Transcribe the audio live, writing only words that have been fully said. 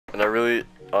really,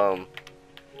 I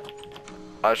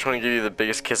just want to give you the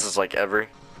biggest kisses like ever.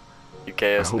 You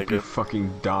gay ass I hope nigga. you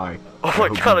fucking die. Oh I my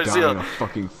hope god, you I see die in a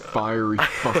fucking fiery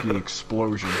fucking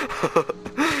explosion.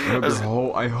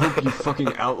 I hope you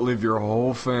fucking outlive your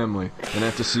whole family and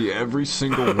have to see every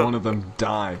single one of them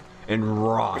die and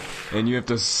rot, and you have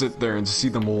to sit there and see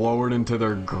them lowered into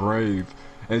their grave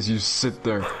as you sit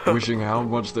there wishing how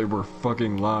much they were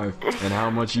fucking alive and how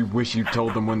much you wish you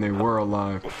told them when they were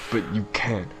alive, but you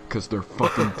can't because they're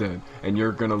fucking dead, and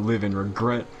you're gonna live in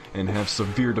regret and have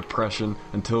severe depression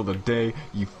until the day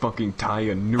you fucking tie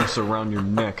a noose around your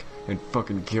neck and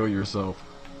fucking kill yourself.